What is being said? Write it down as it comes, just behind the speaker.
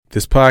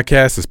This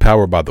podcast is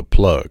powered by The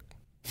Plug.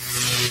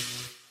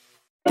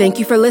 Thank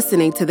you for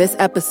listening to this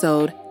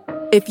episode.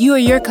 If you or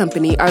your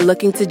company are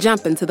looking to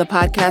jump into the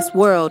podcast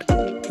world,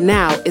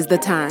 now is the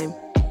time.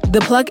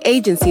 The Plug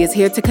Agency is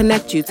here to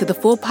connect you to the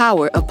full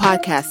power of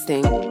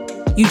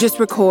podcasting. You just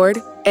record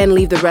and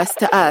leave the rest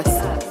to us.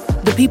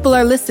 The people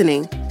are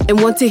listening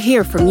and want to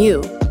hear from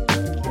you.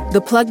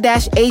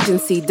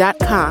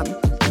 theplug-agency.com.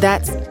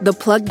 That's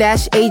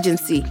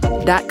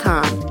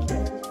theplug-agency.com.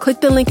 Click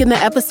the link in the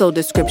episode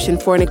description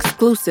for an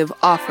exclusive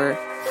offer.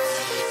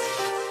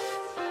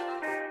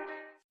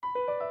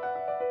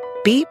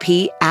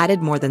 BP added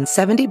more than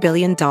 $70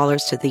 billion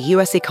to the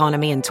U.S.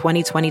 economy in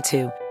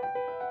 2022.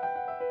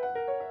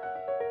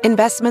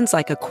 Investments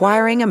like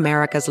acquiring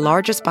America's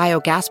largest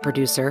biogas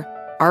producer,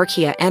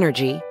 Archaea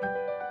Energy,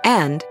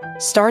 and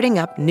starting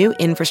up new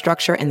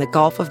infrastructure in the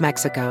Gulf of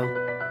Mexico.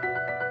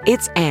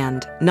 It's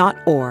and, not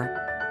or.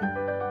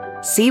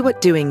 See what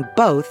doing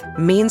both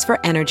means for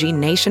energy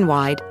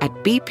nationwide at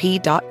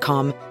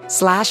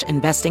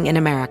bp.com/investing in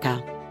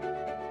America.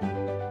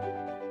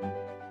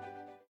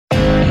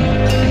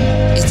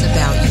 It's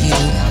about you.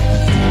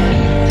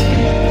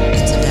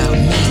 It's about me.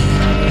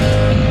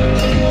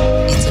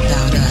 It's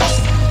about us.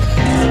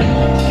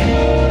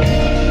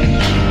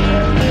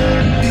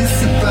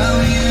 It's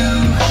about you.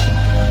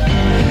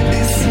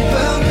 It's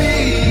about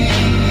me.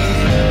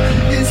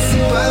 It's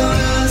about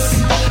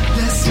us.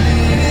 Let's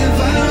live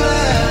our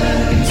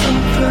lives on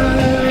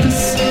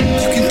purpose.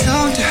 You can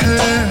talk to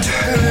her.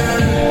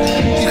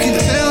 You can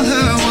tell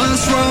her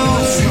what's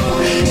wrong.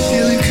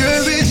 She'll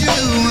encourage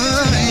you,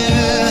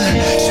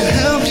 yeah. She'll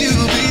help you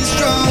be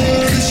strong.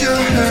 'Cause you're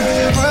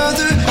her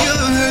brother,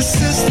 you're her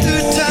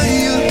sister. Tell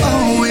you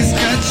always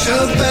got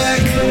your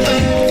back.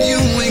 You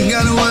ain't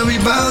gotta worry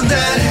about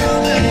that.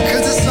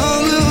 'Cause it's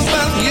all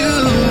about you.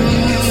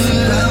 It's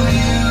about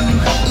you.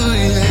 Ooh,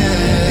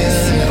 yeah.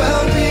 It's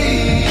about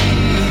me.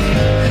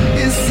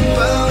 It's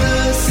about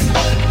us.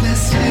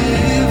 Let's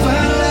live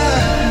our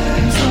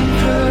lives on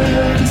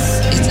purpose.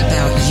 It's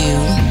about you.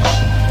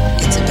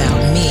 It's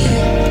about me.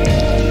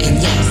 And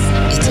yes,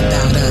 it's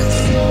about us.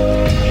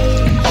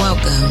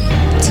 Welcome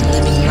to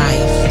Living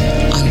Life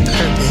on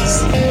Purpose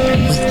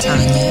with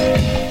Tanya.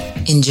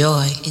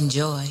 Enjoy,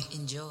 enjoy,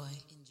 enjoy,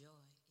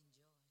 enjoy.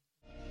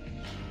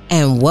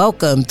 And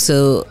welcome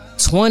to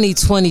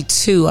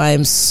 2022. I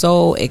am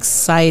so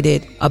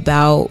excited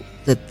about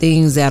the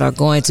things that are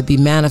going to be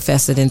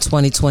manifested in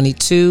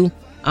 2022.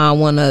 I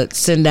want to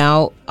send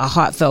out a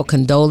heartfelt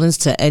condolence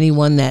to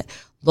anyone that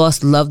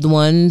lost loved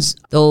ones,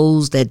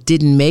 those that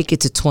didn't make it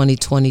to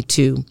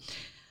 2022.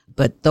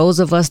 But those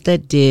of us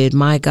that did,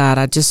 my God,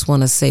 I just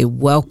want to say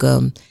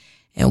welcome.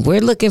 And we're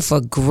looking for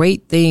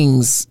great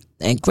things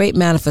and great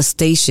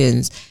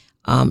manifestations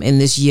in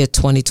this year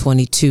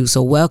 2022.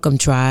 So welcome,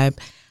 tribe.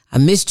 I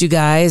missed you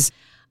guys.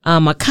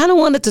 I kind of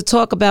wanted to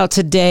talk about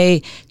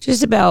today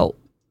just about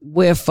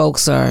where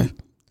folks are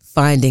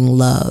finding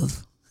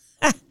love.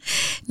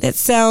 That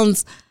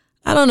sounds,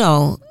 I don't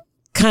know,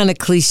 kind of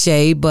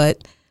cliche,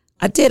 but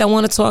I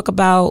want to talk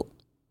about,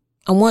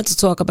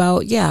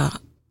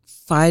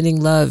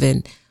 finding love,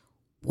 and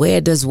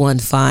where does one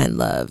find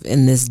love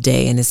in this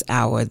day, in this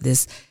hour,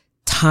 this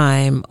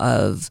time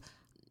of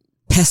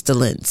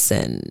pestilence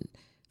and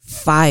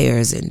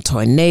fires and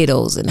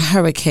tornadoes and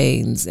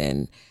hurricanes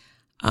and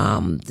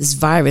this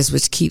virus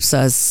which keeps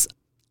us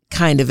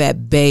kind of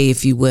at bay,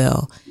 if you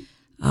will.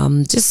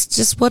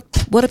 Just what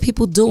are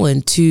people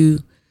doing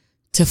to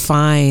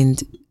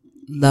find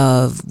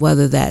love,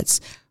 whether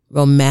that's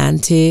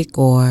romantic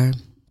or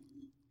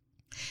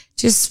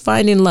just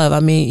finding love. I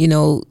mean, you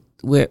know,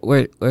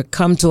 we're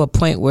come to a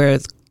point where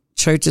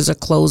churches are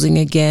closing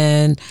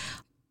again.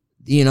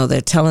 You know,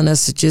 they're telling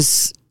us to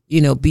just,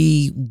 you know,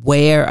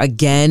 beware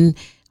again.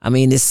 I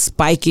mean, it's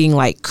spiking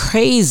like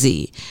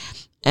crazy.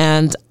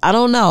 And I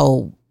don't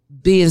know,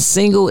 being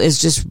single has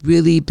just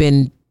really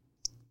been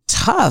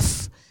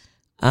tough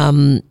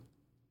at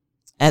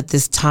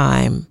this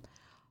time.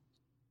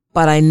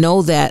 But I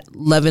know that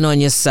loving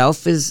on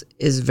yourself is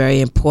very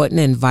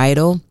important and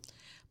vital.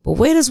 But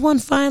where does one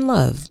find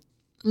love?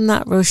 I'm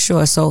not real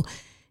sure. So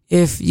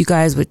if you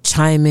guys would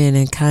chime in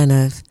and kind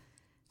of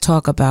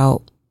talk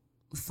about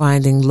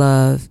finding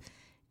love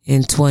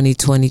in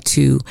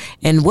 2022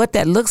 and what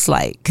that looks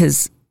like.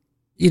 Because,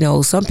 you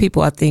know, some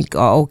people I think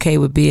are okay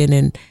with being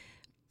in,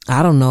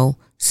 I don't know,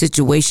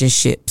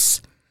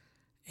 situationships.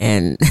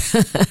 And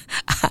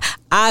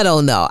I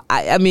don't know.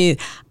 I mean,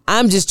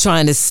 I'm just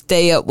trying to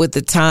stay up with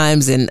the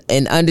times and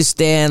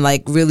understand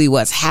like really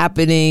what's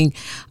happening.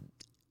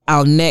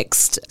 Our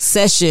next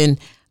session,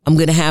 I'm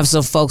going to have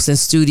some folks in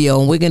studio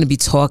and we're going to be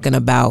talking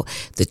about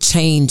the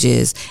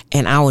changes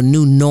and our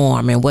new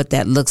norm and what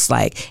that looks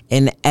like.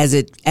 And as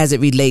it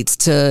relates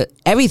to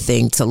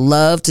everything, to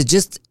love, to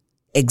just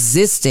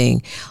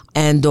existing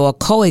and or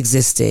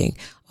coexisting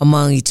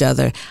among each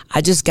other.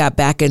 I just got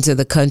back into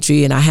the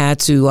country and I had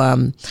to,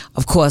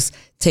 of course,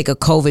 take a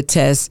COVID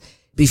test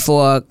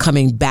before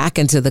coming back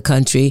into the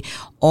country.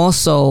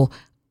 Also,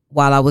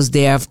 while I was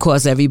there, of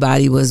course,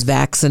 everybody was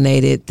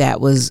vaccinated that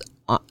was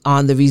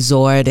on the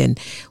resort, and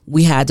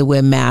we had to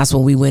wear masks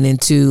when we went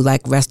into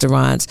like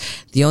restaurants.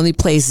 The only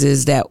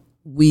places that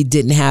we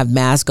didn't have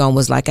masks on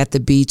was like at the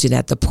beach and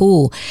at the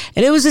pool.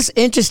 And it was just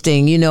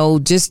interesting,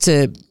 just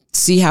to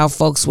see how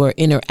folks were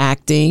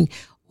interacting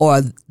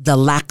or the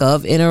lack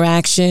of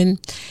interaction.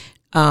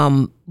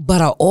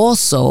 But I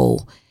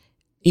also,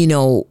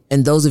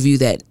 and those of you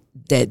that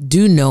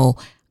do know,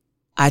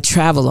 I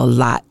travel a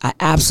lot. I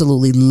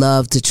absolutely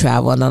love to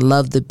travel, and I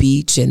love the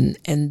beach, and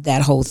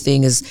that whole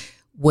thing is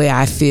where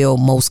I feel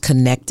most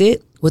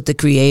connected with the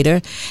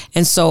Creator.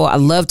 And so I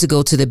love to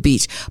go to the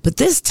beach. But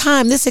this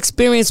time, this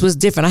experience was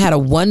different. I had a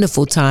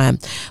wonderful time,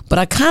 but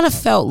I kind of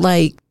felt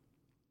like,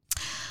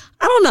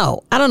 I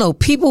don't know.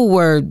 People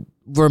were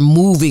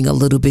moving a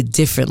little bit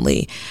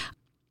differently.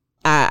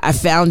 I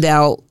found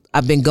out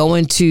I've been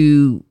going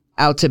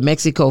out to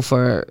Mexico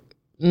for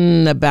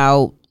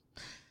about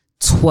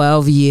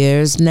 12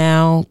 years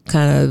now,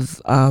 kind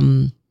of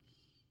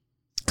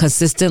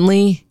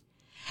consistently.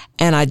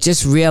 And I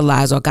just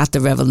realized, or got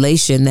the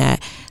revelation,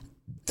 that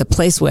the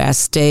place where I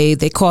stayed,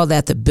 they call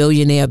that the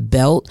billionaire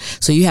belt.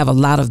 So you have a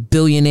lot of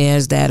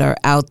billionaires that are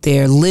out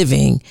there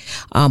living,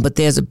 but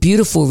there's a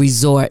beautiful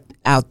resort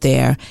out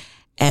there.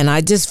 And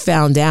I just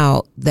found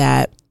out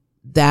that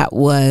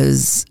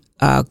was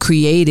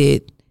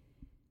created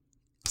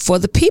for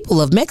the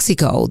people of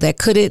Mexico that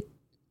couldn't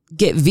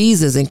get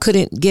visas and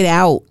couldn't get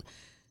out,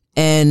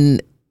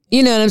 and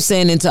you know what I'm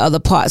saying, into other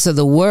parts of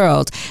the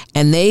world.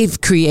 And they've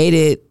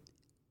created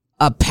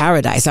a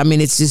paradise. I mean,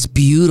 it's just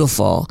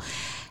beautiful.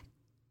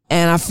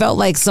 And I felt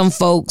like some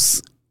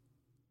folks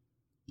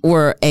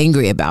were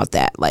angry about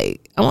that.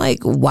 I'm like,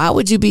 why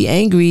would you be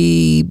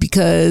angry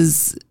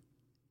because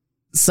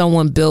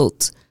someone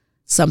built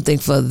something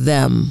for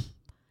them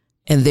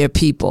and their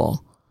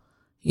people?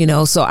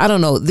 So I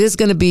don't know. There's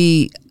going to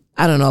be,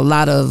 a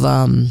lot of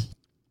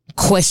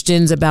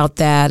questions about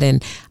that.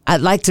 And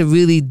I'd like to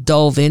really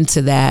delve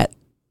into that,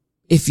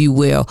 if you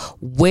will.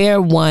 Where,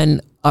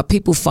 are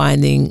people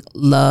finding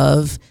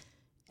love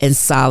and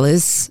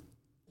solace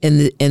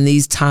in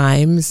these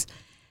times?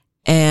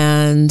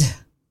 And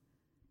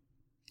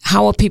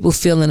how are people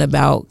feeling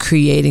about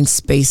creating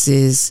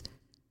spaces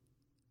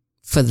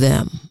for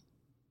them?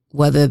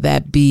 Whether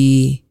that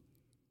be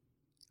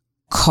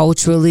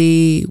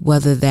culturally,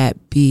 whether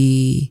that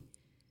be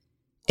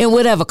in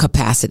whatever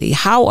capacity.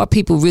 How are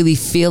people really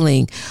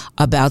feeling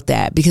about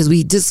that? Because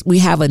we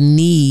have a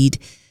need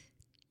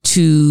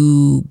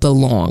to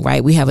belong,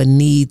 right? We have a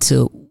need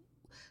to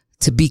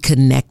be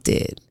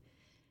connected.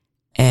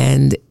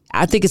 And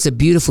I think it's a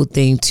beautiful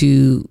thing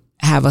to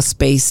have a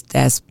space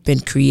that's been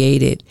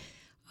created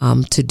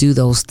to do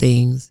those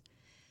things.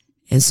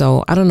 And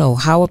so I don't know,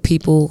 how are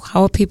people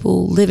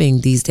living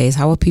these days?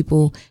 How are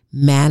people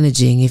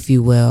managing, if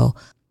you will,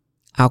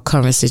 our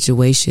current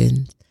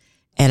situation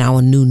and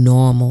our new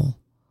norm?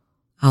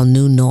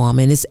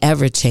 And it's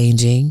ever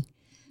changing,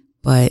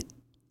 but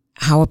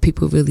how are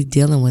people really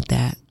dealing with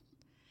that?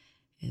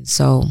 And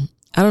so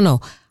I don't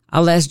know.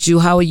 I'll ask Ju,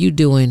 how are you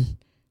doing?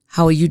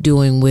 How are you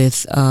doing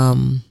with our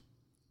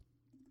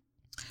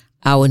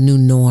new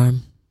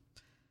norm?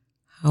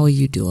 How are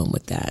you doing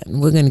with that?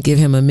 And we're going to give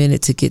him a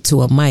minute to get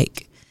to a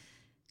mic,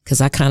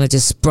 because I kind of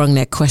just sprung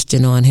that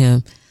question on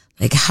him.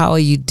 Like, how are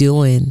you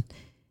doing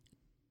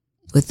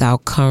with our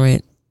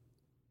current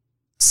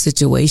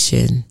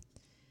situation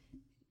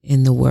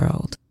in the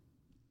world?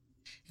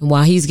 And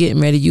while he's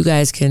getting ready, you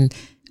guys can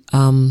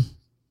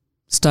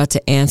start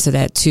to answer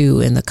that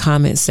too in the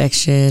comment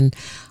section.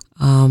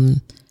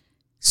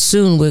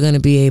 Soon we're going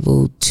to be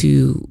able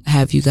to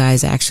have you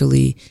guys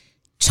actually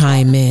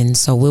chime in.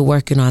 So we're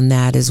working on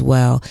that as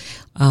well.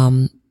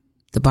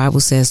 The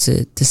Bible says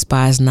to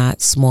despise not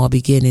small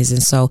beginnings.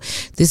 And so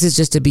this is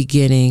just a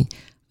beginning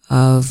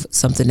of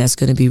something that's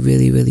going to be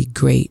really, really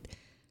great,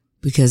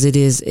 because it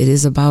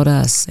is about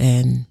us.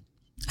 And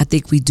I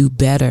think we do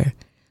better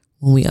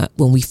when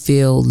we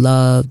feel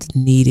loved,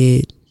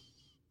 needed,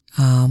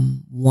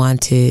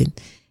 wanted,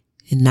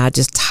 and not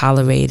just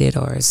tolerated,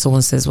 or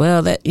someone says,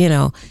 well, that,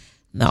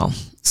 no.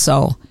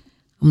 So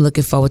I'm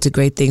looking forward to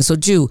great things. So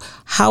Ju,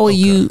 how are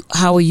you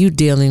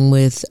dealing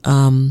with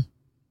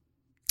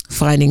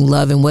finding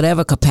love in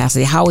whatever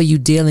capacity? How are you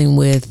dealing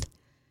with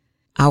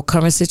our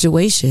current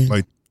situation?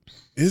 Like,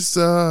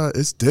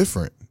 it's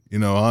different,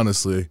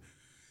 honestly.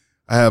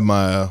 I have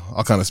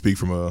I'll kind of speak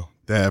from a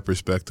dad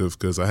perspective,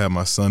 because I had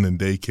my son in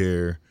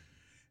daycare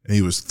and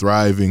he was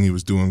thriving. He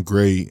was doing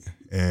great.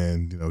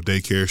 And,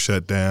 daycare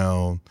shut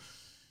down.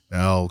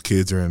 Now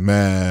kids are in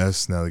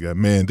masks. Now they got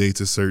mandates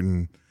at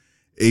certain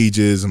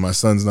ages, and my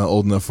son's not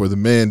old enough for the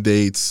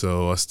mandates.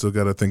 So I still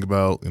got to think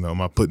about,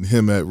 am I putting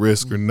him at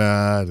risk or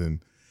not? And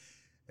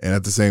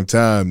at the same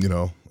time,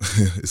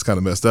 it's kind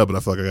of messed up, but I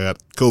feel like I got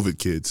COVID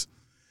kids.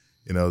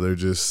 They're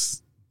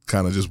just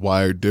kind of just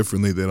wired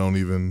differently. They don't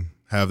even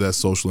have that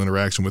social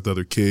interaction with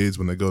other kids.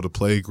 When they go to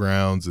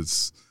playgrounds,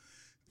 it's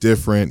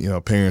different.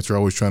 Parents are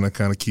always trying to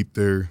kind of keep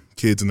their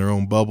kids in their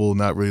own bubble,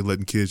 not really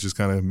letting kids just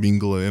kind of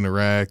mingle and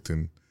interact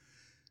and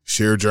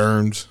share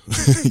germs,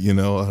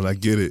 and I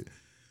get it.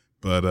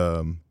 But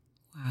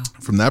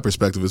From that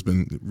perspective, it's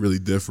been really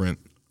different.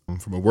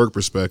 From a work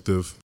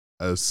perspective,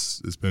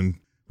 it's been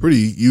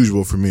pretty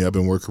usual for me. I've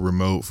been working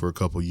remote for a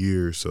couple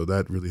years, so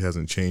that really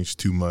hasn't changed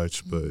too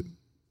much. But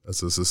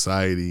as a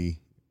society,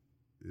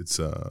 it's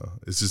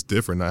just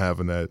different not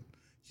having that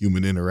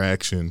human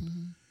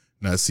interaction,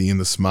 not seeing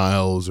the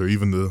smiles or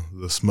even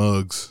the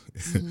smugs.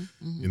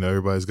 You know,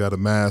 everybody's got a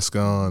mask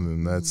on,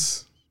 and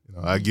that's, you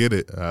know, I get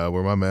it. I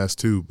wear my mask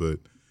too, but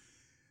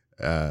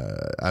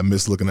I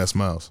miss looking at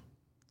smiles.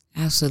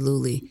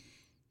 Absolutely.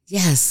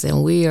 Yes,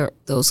 and we are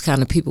those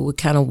kind of people. We're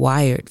kind of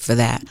wired for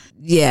that.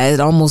 Yeah, it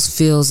almost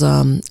feels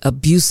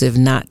abusive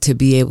not to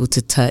be able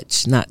to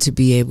touch, not to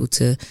be able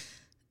to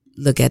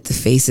look at the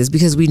faces,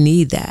 because we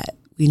need that.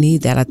 We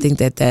need that. I think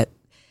that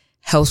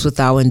helps with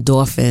our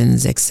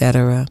endorphins,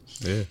 etc.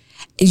 Yeah.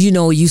 You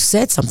know, you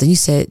said something. You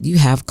said you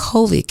have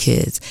COVID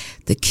kids.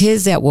 The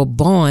kids that were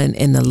born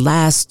in the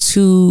last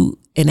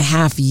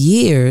 2.5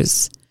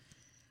 years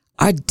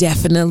are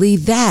definitely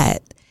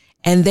that.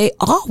 And they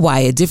are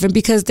wired different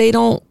because they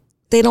didn't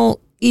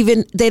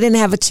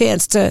have a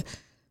chance to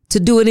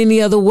do it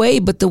any other way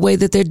but the way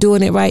that they're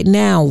doing it right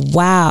now.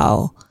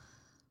 Wow.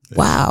 Yeah.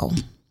 Wow.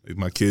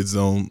 My kids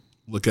don't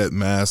look at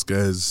mask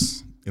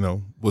as, you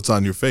know, what's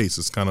on your face.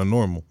 It's kind of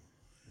normal.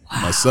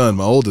 Wow. My son,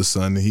 my oldest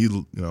son, he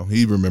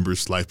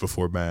remembers life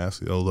before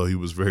mask, although he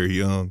was very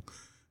young.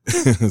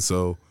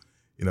 So,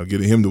 you know,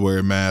 getting him to wear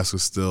a mask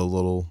is still a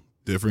little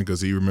different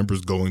because he remembers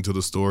going to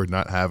the store,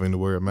 not having to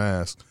wear a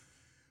mask.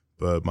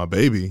 But my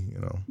baby, you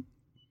know,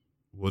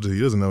 he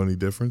doesn't know any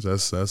difference.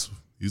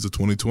 He's a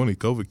 2020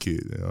 COVID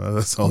kid. You know,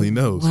 that's all he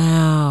knows.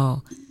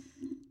 Wow.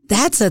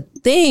 That's a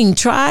thing,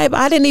 Tribe.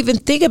 I didn't even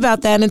think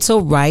about that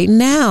until right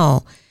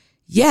now.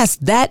 Yes,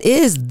 that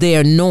is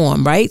their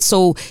norm, right?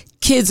 So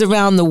kids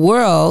around the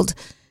world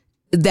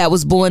that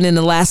was born in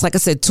the last, like I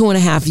said,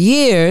 2.5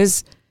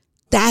 years,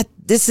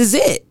 this is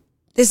it.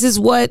 This is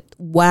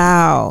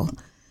wow.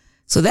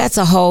 So that's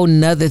a whole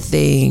nother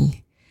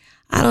thing.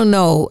 I don't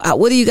know.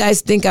 What do you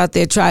guys think out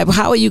there, Tribe?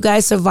 How are you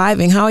guys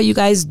surviving? How are you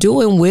guys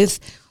doing with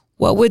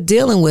what we're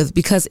dealing with?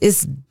 Because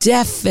it's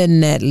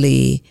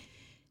definitely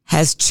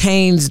has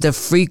changed the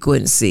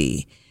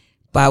frequency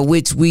by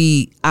which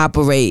we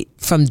operate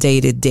from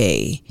day to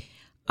day.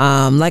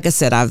 Like I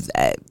said, I've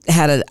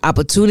had an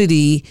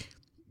opportunity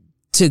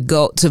to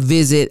go to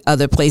visit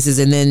other places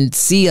and then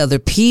see other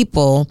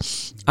people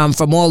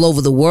from all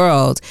over the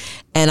world.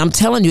 And I'm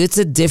telling you,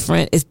 it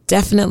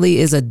definitely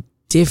is a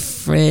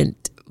different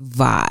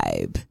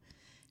vibe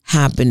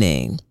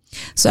happening.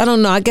 So I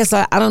don't know. I guess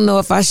I don't know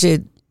if I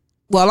should.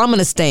 Well, I'm going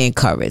to stay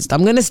encouraged.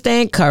 I'm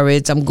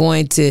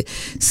going to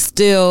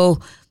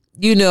still,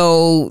 you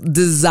know,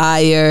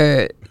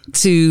 desire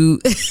to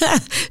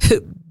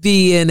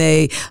be in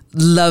a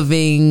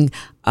loving,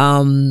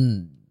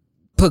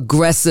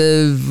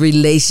 progressive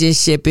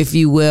relationship, if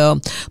you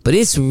will. But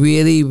it's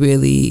really,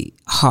 really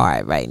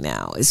hard right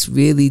now. It's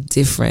really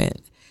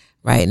different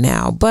right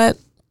now. But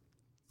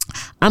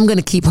I'm going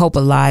to keep hope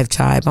alive,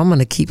 Tribe. I'm going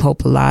to keep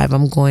hope alive.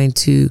 I'm going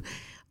to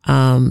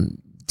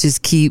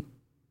just keep,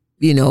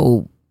 you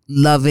know,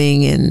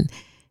 loving and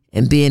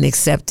being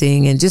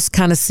accepting and just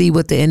kind of see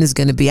what the end is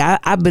going to be.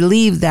 I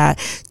believe that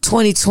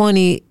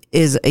 2020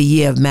 is a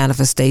year of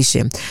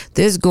manifestation.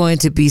 There's going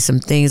to be some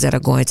things that are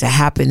going to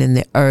happen in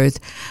the earth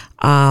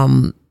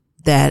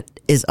that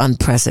is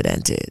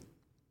unprecedented.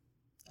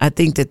 I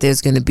think that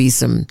there's going to be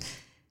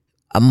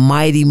a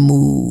mighty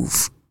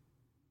move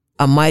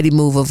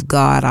of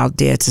God, I'll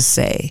dare to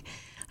say,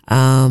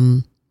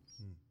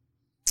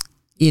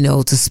 you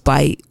know,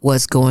 despite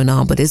what's going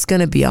on. But it's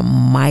going to be a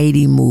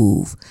mighty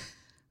move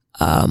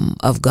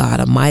of God,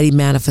 a mighty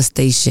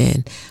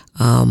manifestation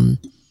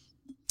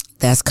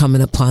that's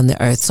coming upon the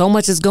earth. So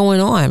much is going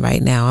on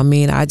right now. I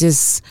mean, I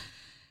just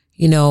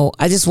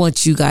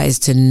want you guys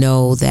to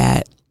know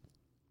that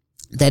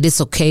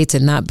it's okay to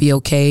not be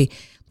okay,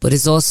 but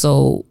it's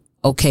also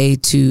okay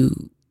to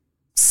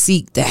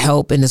seek the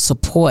help and the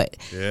support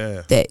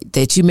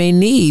that you may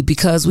need,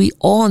 because we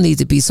all need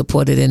to be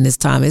supported in this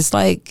time. It's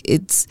like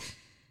it's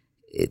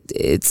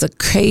a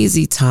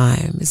crazy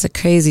time. It's a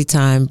crazy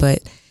time, but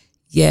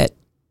yet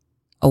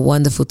a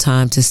wonderful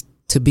time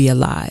to be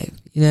alive.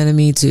 You know what I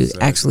mean? To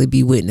actually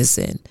be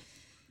witnessing.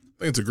 I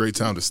think it's a great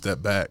time to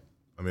step back.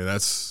 I mean,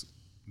 that's,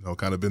 you know,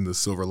 kind of been the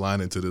silver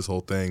lining to this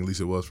whole thing. At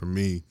least it was for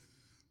me.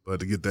 But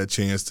to get that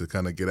chance to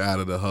kind of get out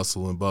of the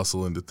hustle and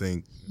bustle and to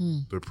think,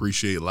 to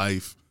appreciate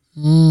life.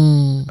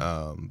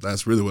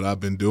 That's really what I've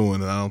been doing,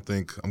 and I don't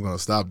think I'm going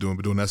to stop doing.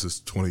 But doing that since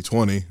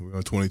 2020. We're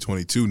in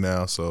 2022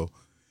 now, so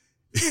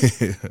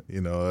you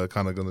know, I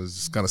kind of going to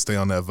just kind of stay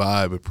on that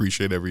vibe.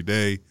 Appreciate every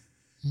day.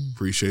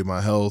 Appreciate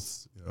my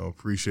health. You know,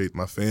 appreciate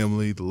my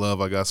family, the love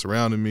I got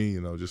surrounding me.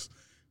 You know, just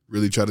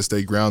really try to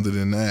stay grounded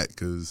in that,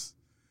 because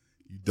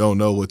you don't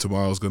know what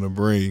tomorrow's going to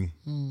bring.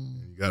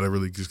 You got to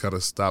really just kind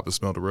of stop and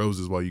smell the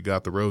roses while you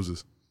got the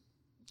roses.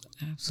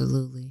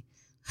 Absolutely.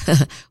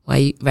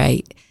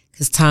 Right.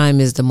 Because time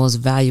is the most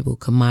valuable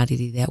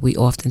commodity that we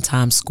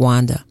oftentimes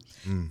squander.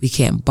 We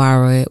can't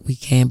borrow it. We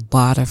can't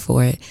barter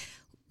for it.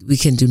 we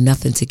can do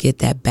nothing to get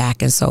that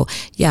back. And so,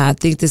 yeah, I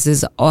think this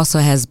is also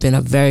has been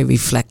a very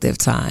reflective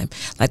time.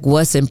 Like,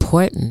 what's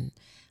important?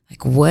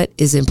 Like, what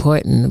is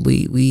important?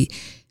 We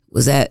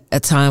was at a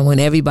time when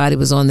everybody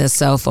was on their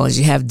cell phones.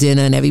 You have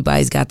dinner and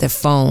everybody's got their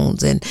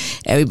phones, and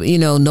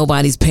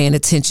nobody's paying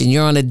attention.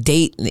 You're on a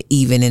date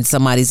even and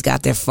somebody's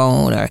got their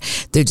phone, or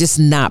they're just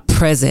not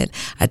present.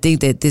 I think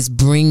that this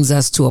brings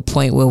us to a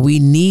point where we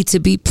need to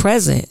be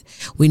present.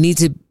 We need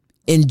to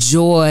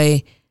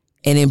enjoy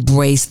and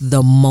embrace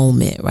the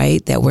moment,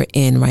 right, that we're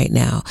in right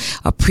now.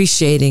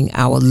 Appreciating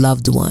our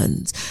loved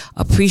ones,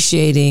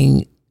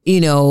 appreciating,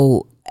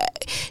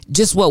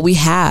 just what we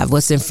have,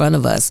 what's in front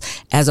of us,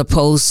 as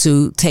opposed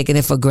to taking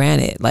it for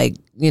granted. Like,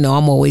 I'm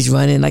always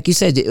running, like you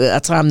said, a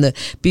time to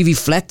be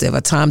reflective,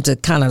 a time to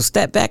kind of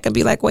step back and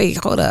be like, wait,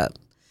 hold up,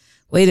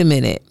 wait a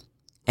minute.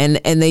 And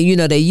they,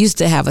 they used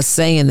to have a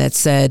saying that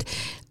said,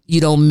 you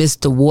don't miss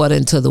the water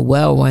until the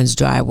well runs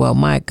dry. Well,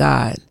 my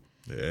God.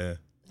 Yeah.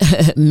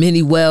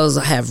 Many wells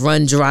have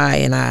run dry,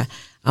 and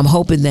I'm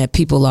hoping that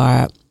people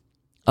are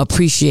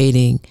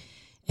appreciating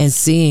and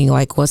seeing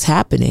like what's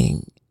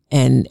happening.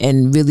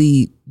 And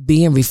really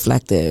being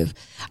reflective.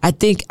 I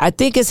think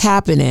it's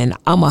happening.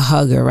 I'm a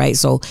hugger, right?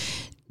 So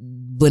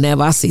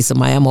whenever I see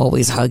somebody, I'm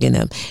always hugging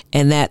them,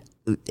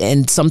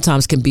 and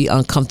sometimes can be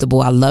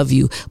uncomfortable. I love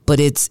you, but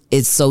it's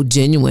so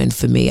genuine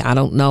for me. I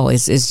don't know.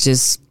 It's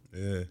just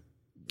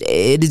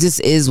it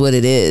just is what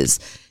it is.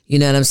 You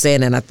know what I'm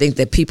saying? And I think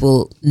that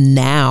people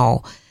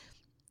now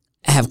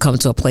have come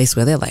to a place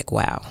where they're like,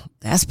 wow,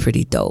 that's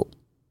pretty dope.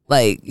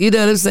 Like, you know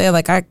what I'm saying?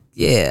 Like, I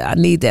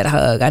need that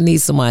hug. I need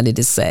somebody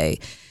to say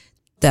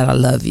that I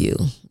love you,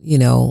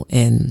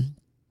 and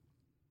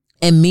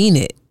mean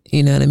it,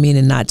 you know what I mean?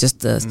 And not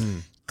just a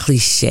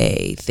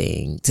cliche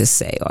thing to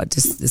say, or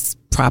just this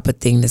proper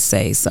thing to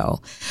say.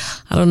 So,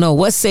 I don't know.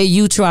 What say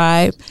you,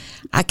 Tribe?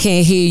 I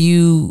can't hear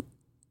you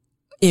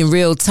in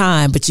real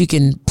time, but you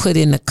can put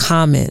in the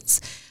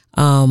comments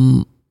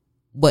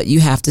what you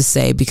have to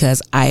say,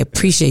 because I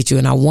appreciate you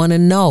and I want to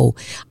know.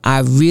 I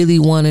really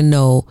want to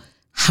know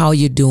how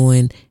you're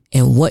doing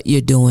and what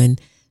you're doing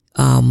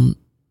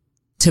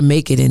to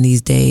make it in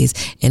these days,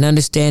 and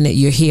understand that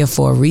you're here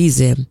for a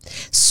reason.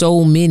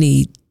 So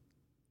many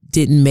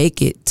didn't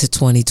make it to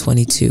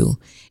 2022,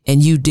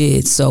 and you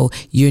did. So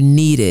you're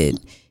needed,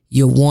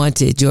 you're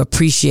wanted, you're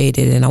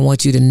appreciated, and I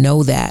want you to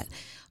know that.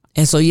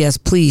 And so, yes,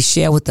 please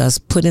share with us,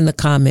 put in the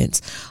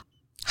comments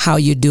how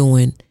you're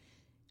doing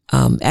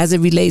as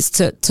it relates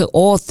to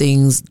all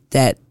things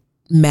that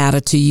matter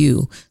to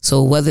you.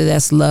 So whether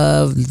that's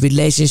love,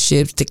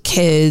 relationships, the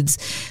kids,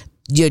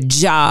 your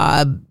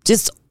job,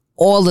 just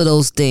all of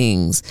those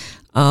things.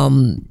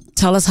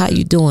 Tell us how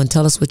you're doing.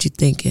 Tell us what you're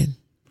thinking.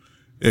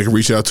 You can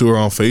reach out to her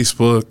on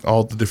Facebook,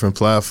 all the different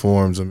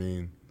platforms. I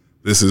mean,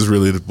 this is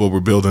really what we're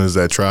building, is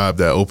that tribe,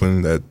 that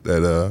open,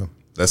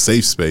 that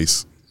safe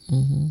space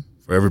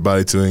for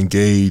everybody to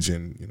engage.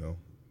 And,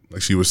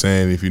 like she was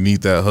saying, if you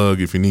need that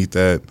hug, if you need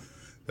that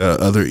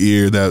other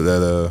ear,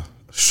 that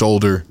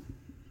shoulder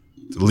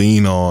to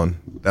lean on,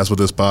 that's what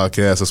this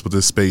podcast, that's what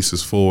this space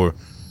is for.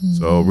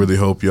 So really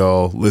hope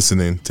y'all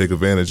listening take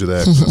advantage of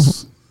that.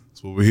 That's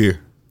what we're here.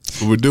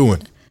 That's what we're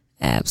doing.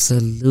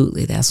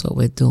 Absolutely. That's what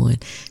we're doing.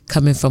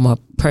 Coming from a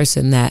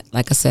person that,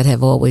 like I said,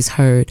 have always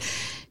heard,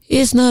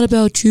 it's not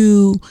about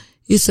you,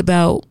 it's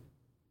about,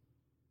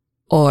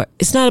 or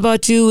it's not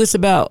about you, it's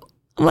about,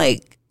 I'm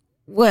like,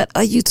 what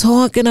are you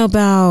talking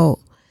about?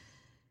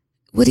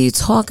 What are you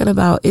talking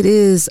about? It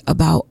is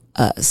about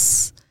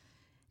us.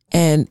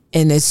 And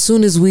as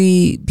soon as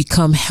we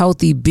become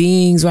healthy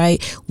beings,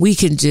 right, we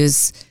can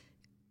just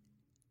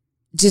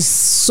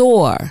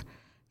soar,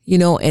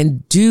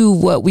 and do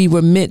what we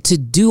were meant to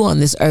do on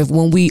this earth,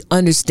 when we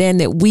understand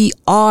that we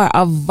are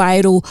a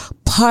vital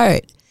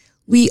part.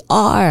 We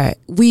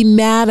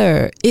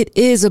matter. It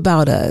is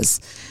about us.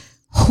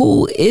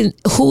 Who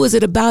is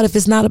it about if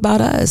it's not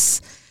about us?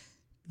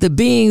 The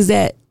beings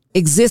that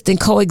exist and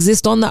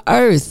coexist on the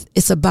earth,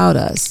 it's about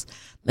us.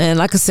 And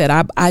like I said,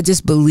 I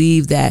just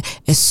believe that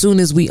as soon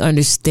as we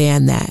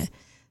understand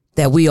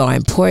that we are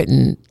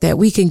important, that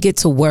we can get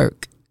to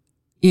work,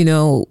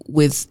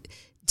 with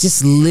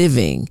just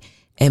living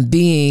and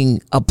being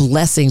a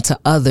blessing to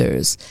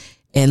others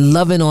and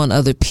loving on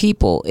other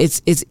people.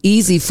 It's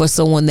easy for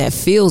someone that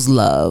feels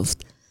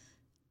loved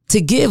to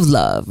give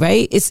love,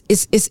 right?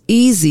 It's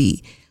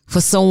easy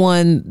for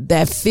someone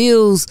that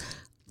feels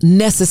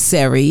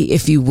necessary,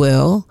 if you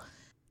will,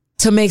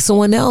 to make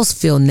someone else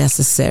feel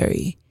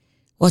necessary,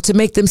 or to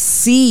make them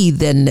see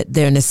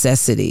their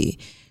necessity,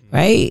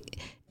 right?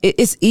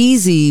 It's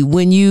easy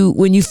when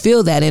you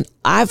feel that, and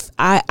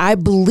I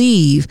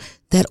believe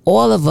that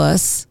all of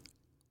us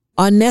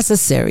are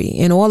necessary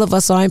and all of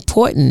us are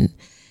important.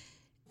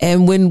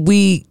 And when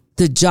the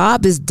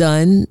job is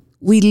done,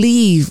 we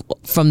leave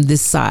from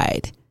this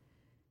side,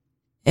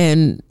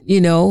 and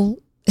we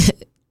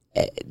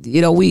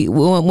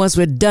once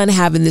we're done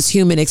having this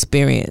human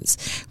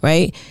experience,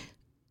 right?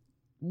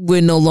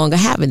 We're no longer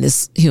having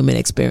this human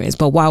experience.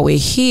 But while we're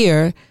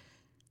here,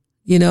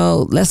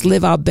 let's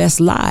live our best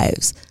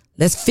lives.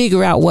 Let's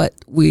figure out what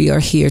we are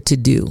here to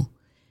do.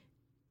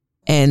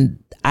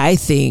 And I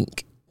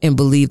think and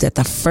believe that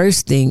the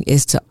first thing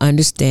is to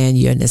understand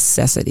your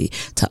necessity,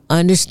 to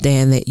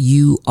understand that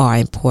you are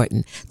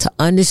important, to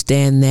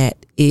understand that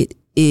it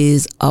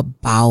is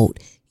about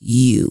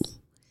you.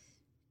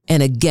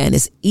 And again,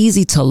 it's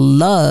easy to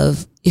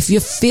love if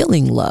you're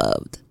feeling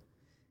loved.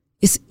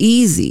 It's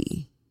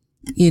easy,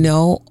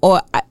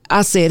 or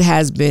I say it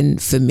has been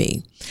for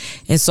me.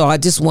 And so I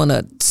just want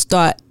to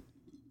start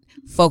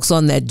folks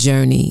on that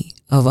journey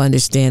of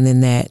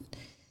understanding that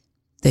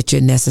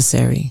you're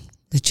necessary,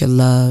 that you're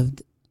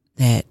loved,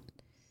 that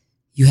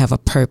you have a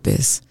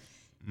purpose,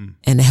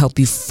 and to help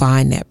you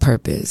find that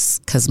purpose.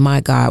 Because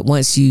my God,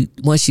 once you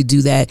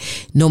do that,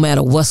 no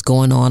matter what's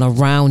going on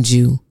around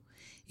you,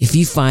 if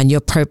you find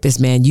your purpose,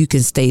 man, you can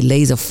stay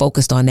laser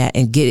focused on that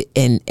and get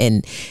it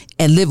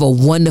and live a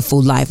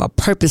wonderful life, a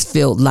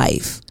purpose-filled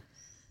life.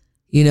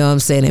 You know what I'm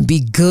saying? And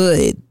be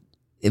good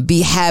and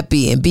be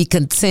happy and be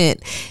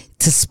content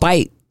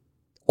despite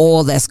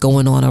all that's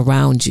going on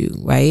around you,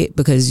 right?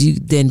 Because you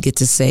then get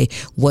to say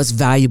what's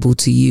valuable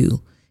to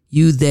you.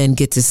 You then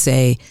get to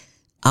say,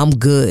 I'm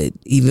good,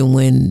 even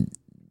when,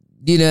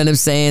 you know what I'm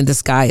saying, the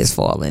sky is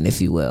falling, if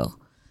you will.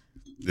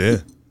 Yeah.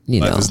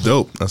 Life is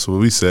dope. That's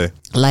what we say.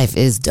 Life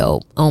is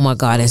dope. Oh my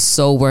God, it's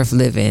so worth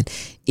living,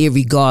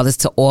 irregardless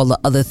to all the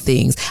other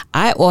things.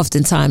 I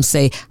oftentimes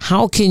say,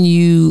 how can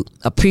you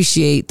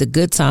appreciate the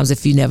good times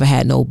if you never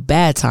had no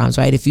bad times,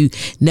 right? If you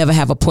never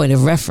have a point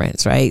of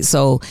reference, right?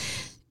 So,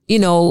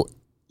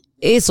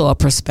 it's all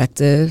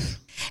perspective.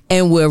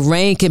 And where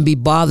rain can be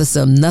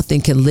bothersome,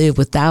 nothing can live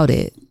without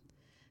it.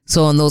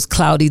 So on those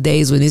cloudy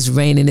days when it's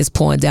raining, it's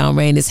pouring down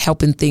rain, it's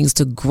helping things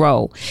to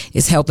grow.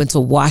 It's helping to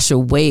wash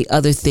away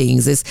other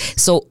things.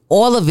 So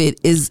all of it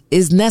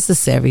is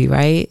necessary,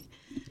 right?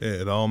 Yeah,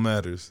 it all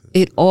matters.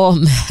 It all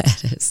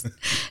matters.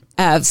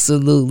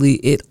 Absolutely,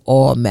 it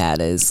all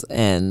matters.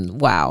 And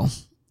wow.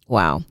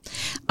 I'm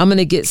going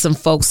to get some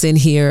folks in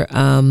here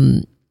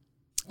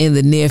in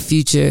the near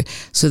future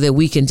so that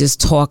we can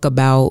just talk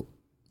about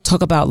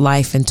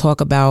life and talk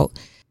about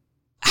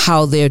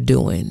how they're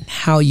doing,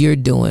 how you're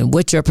doing,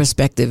 what your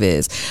perspective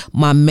is.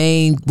 One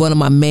of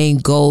my main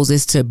goals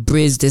is to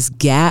bridge this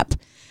gap,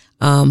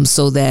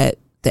 so that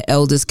the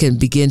elders can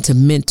begin to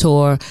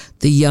mentor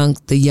the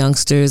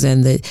youngsters,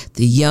 and the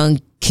young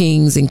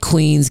kings and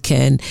queens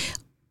can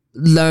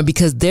learn,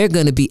 because they're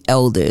going to be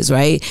elders,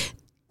 right?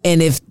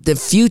 And if the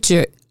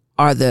future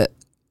are the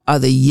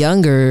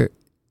younger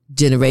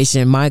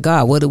generation, my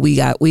God, what do we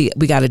got? We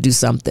got to do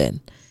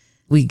something.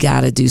 We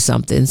got to do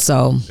something.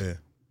 So. Yeah.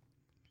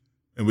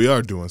 And we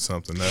are doing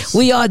something.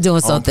 We are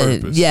doing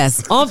something. Purpose.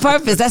 Yes, on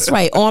purpose. That's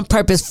right. On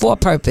purpose, for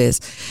purpose.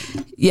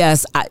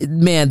 Yes,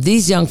 man,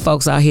 these young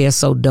folks out here are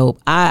so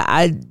dope.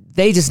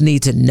 They just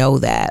need to know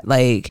that.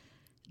 Like,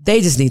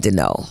 they just need to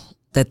know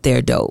that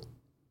they're dope.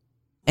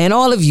 And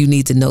all of you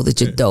need to know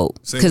that you're dope.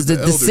 Because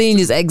the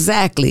seniors,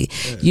 exactly.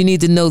 Yeah. You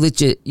need to know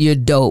that you're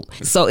dope.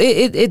 So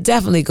it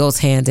definitely goes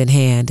hand in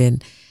hand.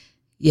 And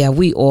yeah,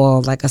 we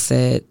all, like I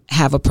said,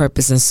 have a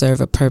purpose and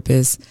serve a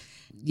purpose.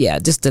 Yeah,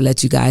 just to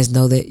let you guys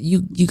know that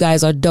you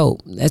guys are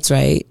dope. That's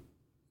right.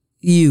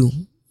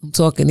 I'm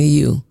talking to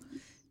you.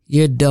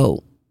 You're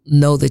dope.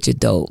 Know that you're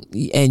dope.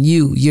 And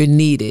you're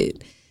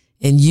needed.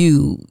 And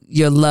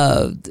you're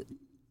loved.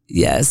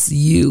 Yes,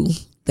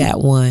 that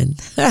one.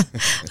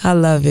 I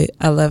love it.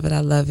 I love it. I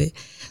love it.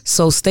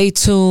 So stay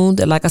tuned.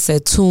 Like I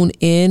said, tune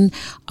in.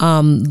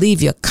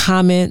 Leave your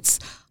comments.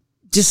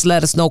 Just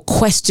let us know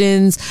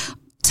questions.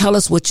 Tell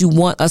us what you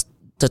want us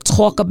to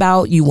talk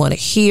about. You want to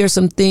hear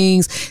some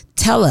things.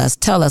 Tell us,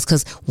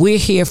 because we're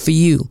here for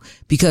you.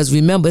 Because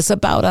remember, it's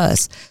about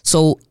us.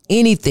 So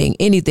anything,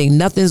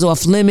 nothing's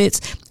off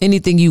limits.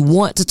 Anything you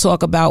want to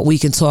talk about, we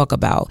can talk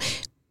about.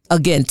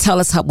 Again, tell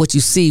us what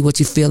you see, what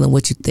you feel, and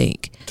what you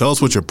think. Tell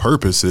us what your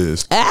purpose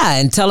is.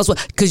 And tell us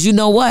because you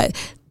know what?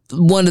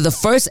 One of the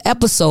first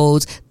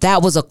episodes,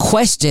 that was a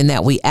question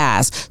that we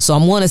asked. So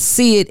I'm going to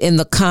see it in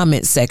the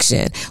comment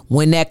section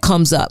when that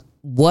comes up.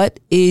 What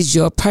is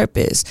your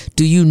purpose?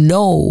 Do you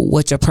know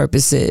what your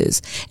purpose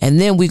is? And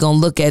then we're going to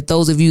look at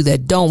those of you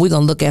that don't, we're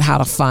going to look at how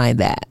to find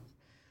that.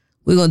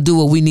 We're going to do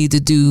what we need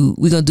to do.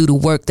 We're going to do the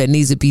work that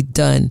needs to be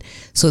done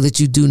so that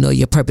you do know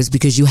your purpose,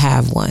 because you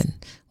have one.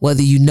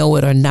 Whether you know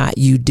it or not,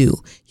 you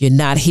do. You're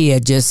not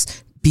here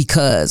just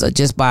because or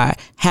just by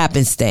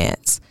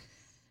happenstance.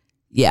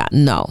 Yeah,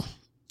 no,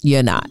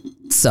 you're not.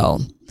 So,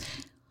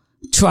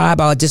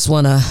 tribe, I just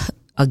want to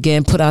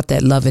again put out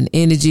that love and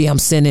energy. I'm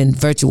sending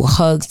virtual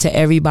hugs to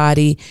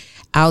everybody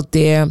out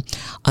there.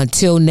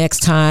 Until next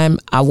time,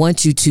 I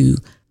want you to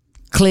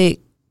click,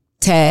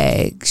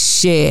 tag,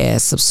 share,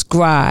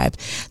 subscribe.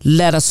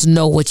 Let us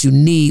know what you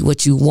need,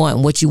 what you want,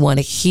 and what you want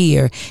to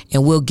hear,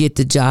 and we'll get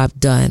the job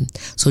done.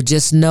 So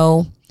just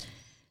know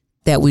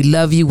that we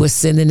love you. We're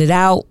sending it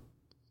out.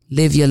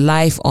 Live your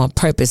life on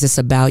purpose. It's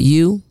about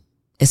you.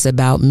 It's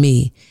about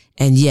me.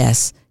 And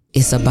yes,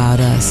 it's about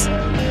us.